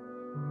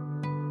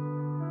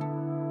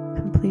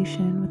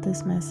completion with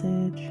this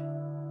message,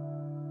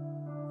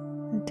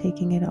 and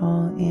taking it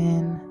all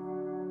in,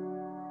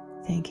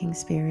 thanking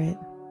Spirit.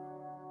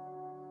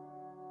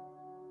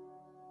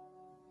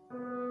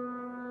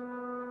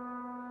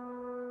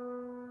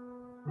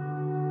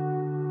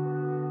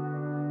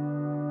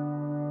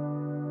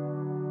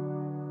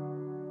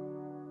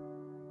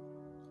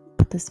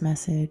 Put this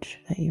message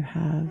that you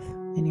have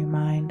in your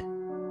mind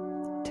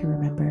to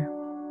remember.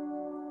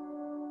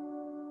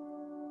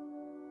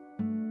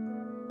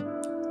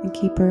 The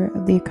keeper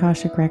of the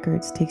Akashic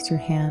Records takes your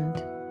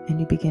hand and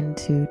you begin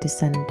to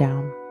descend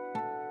down,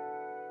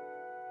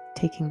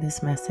 taking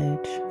this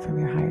message from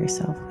your higher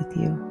self with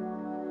you.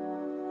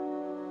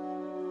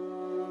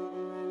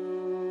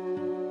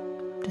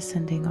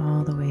 Descending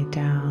all the way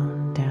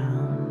down,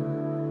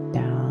 down,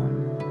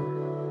 down,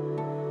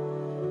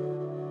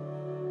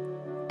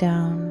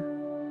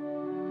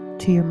 down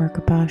to your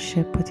Merkaba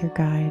ship with your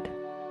guide,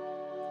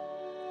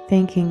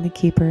 thanking the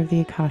keeper of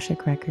the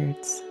Akashic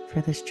Records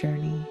for this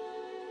journey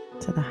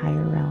to the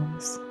higher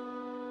realms.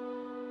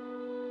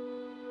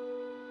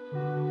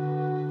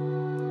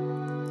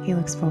 He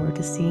looks forward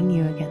to seeing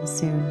you again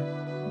soon.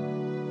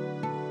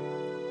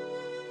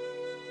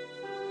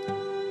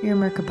 Your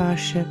Merkaba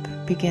ship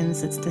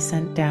begins its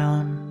descent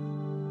down,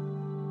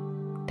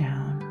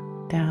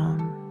 down,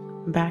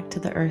 down, back to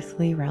the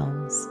earthly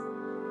realms.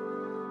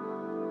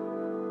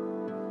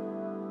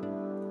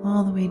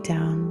 All the way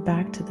down,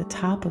 back to the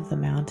top of the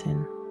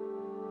mountain.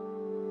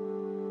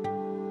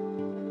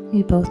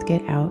 You both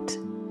get out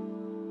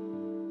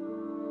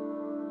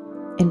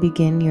and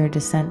begin your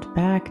descent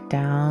back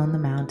down the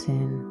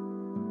mountain,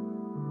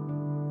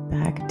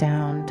 back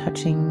down,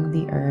 touching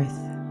the earth,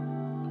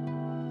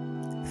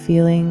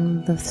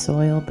 feeling the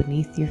soil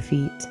beneath your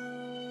feet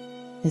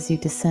as you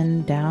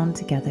descend down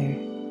together.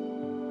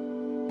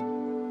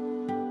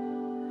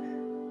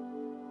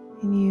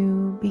 And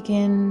you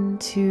begin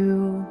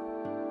to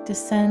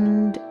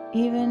descend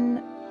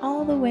even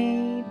all the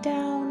way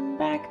down,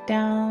 back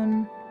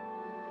down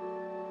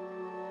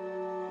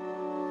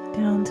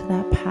to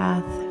that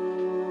path.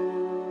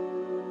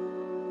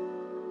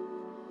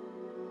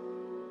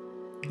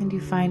 And you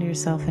find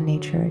yourself in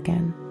nature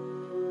again,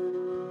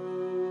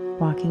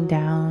 walking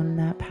down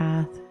that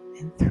path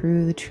and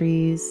through the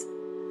trees,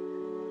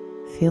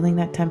 feeling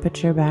that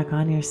temperature back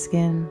on your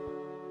skin.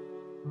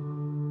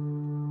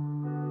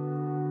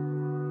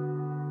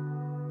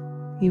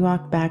 You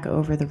walk back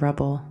over the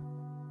rubble,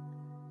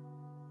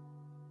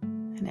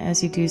 and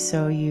as you do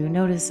so, you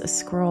notice a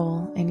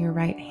scroll in your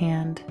right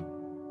hand.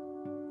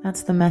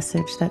 That's the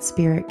message that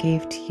Spirit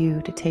gave to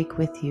you to take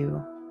with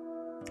you,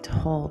 to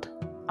hold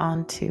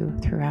onto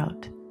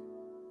throughout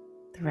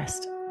the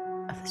rest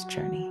of this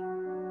journey.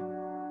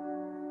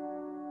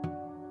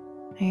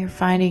 And you're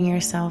finding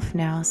yourself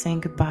now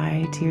saying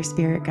goodbye to your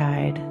spirit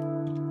guide.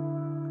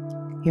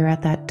 You're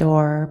at that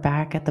door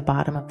back at the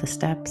bottom of the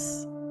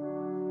steps,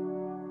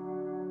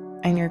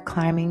 and you're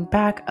climbing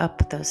back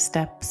up those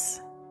steps,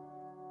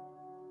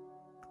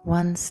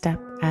 one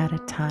step at a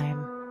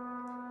time,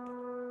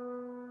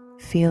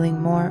 feeling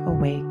more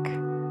awake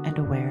and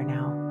aware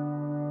now.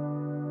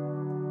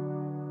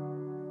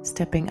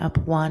 Stepping up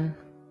 1,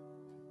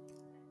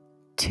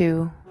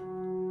 2,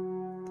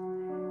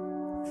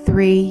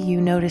 3,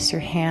 you notice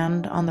your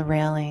hand on the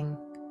railing.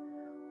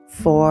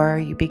 4,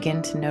 you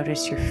begin to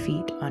notice your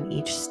feet on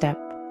each step.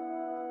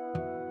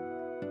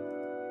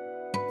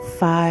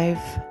 5,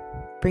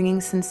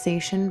 bringing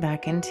sensation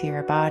back into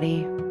your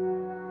body.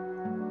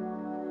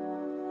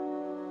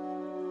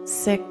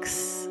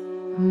 6,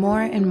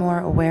 more and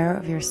more aware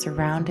of your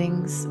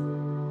surroundings.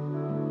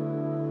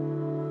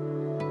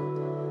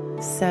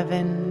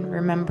 7,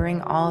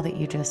 remembering all that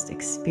you just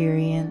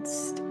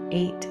experienced.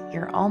 8,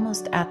 you're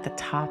almost at the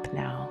top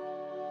now.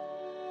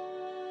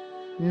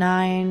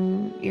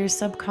 9, your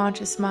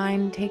subconscious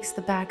mind takes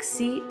the back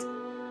seat.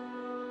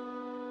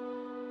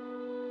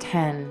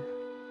 10,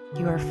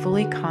 you are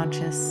fully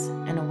conscious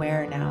and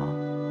aware now.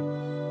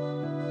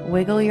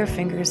 Wiggle your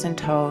fingers and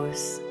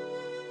toes.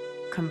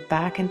 Come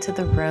back into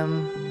the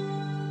room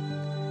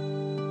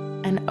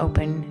and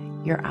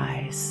open your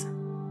eyes.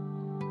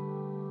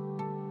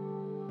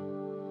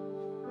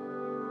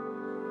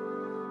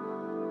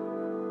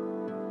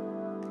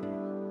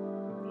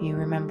 You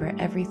remember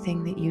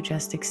everything that you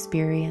just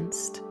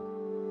experienced.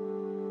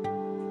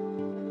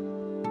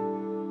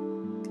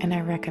 And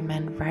I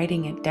recommend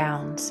writing it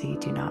down so you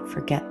do not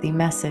forget the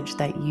message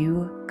that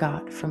you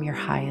got from your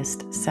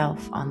highest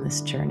self on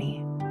this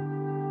journey.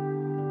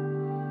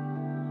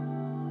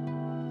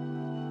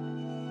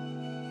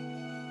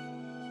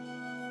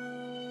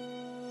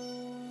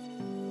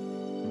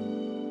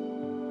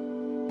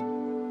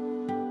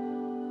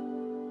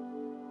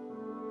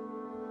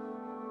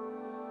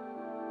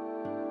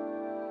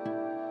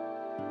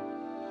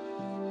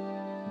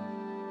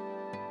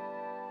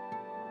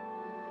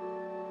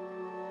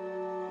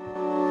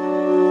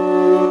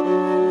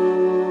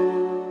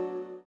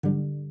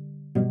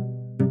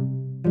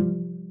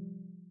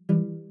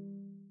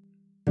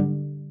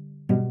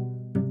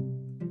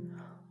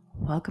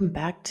 Welcome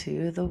back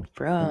to the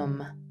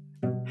room.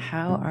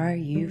 How are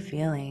you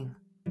feeling?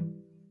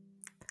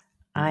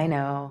 I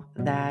know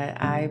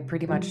that I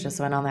pretty much just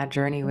went on that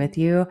journey with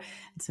you,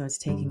 and so it's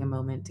taking a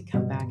moment to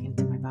come back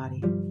into my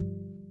body.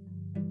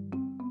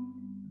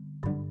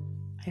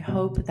 I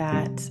hope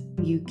that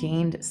you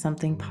gained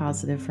something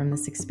positive from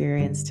this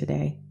experience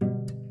today.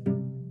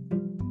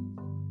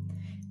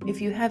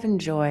 If you have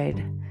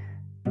enjoyed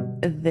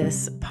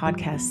this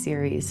podcast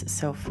series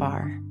so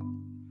far,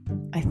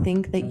 I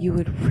think that you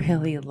would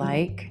really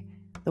like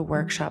the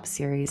workshop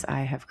series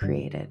I have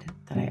created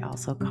that I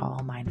also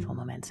call Mindful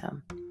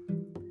Momentum.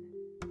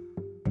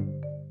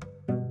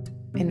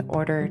 In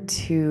order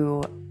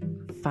to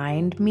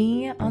find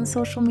me on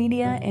social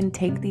media and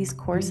take these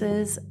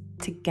courses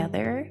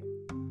together,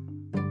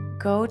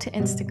 go to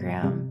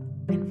Instagram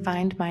and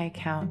find my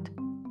account,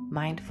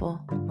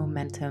 Mindful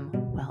Momentum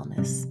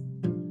Wellness.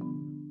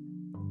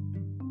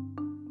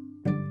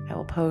 I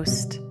will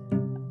post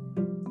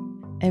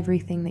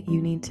everything that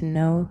you need to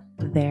know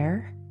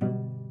there.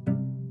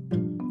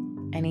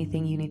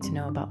 Anything you need to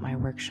know about my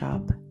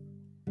workshop,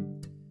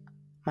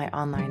 my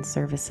online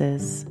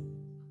services,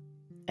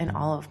 and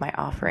all of my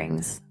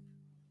offerings.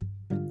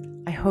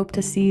 I hope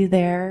to see you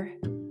there,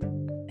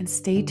 and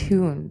stay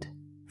tuned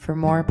for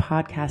more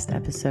podcast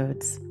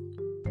episodes.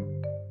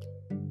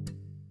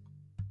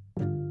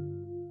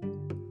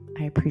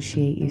 I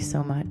appreciate you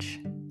so much,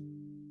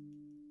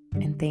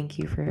 and thank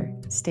you for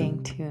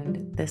staying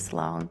tuned this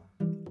long.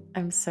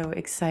 I'm so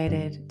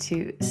excited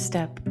to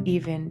step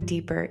even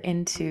deeper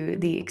into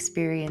the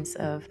experience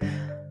of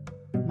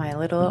my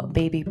little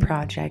baby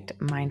project,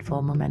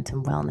 Mindful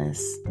Momentum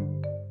Wellness.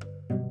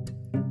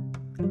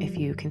 If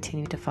you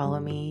continue to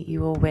follow me, you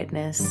will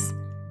witness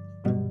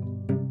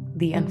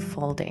the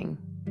unfolding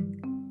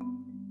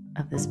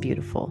of this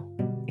beautiful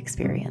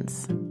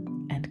experience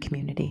and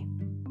community.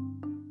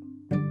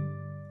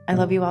 I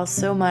love you all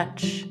so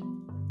much.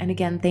 And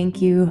again,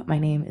 thank you. My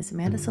name is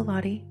Amanda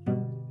Salati.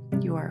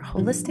 You are a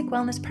holistic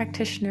wellness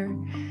practitioner,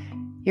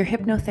 your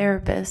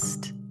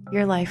hypnotherapist,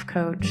 your life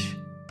coach,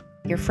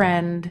 your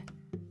friend,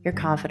 your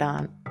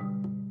confidant,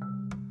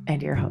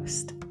 and your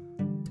host.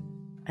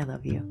 I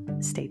love you.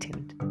 Stay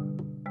tuned.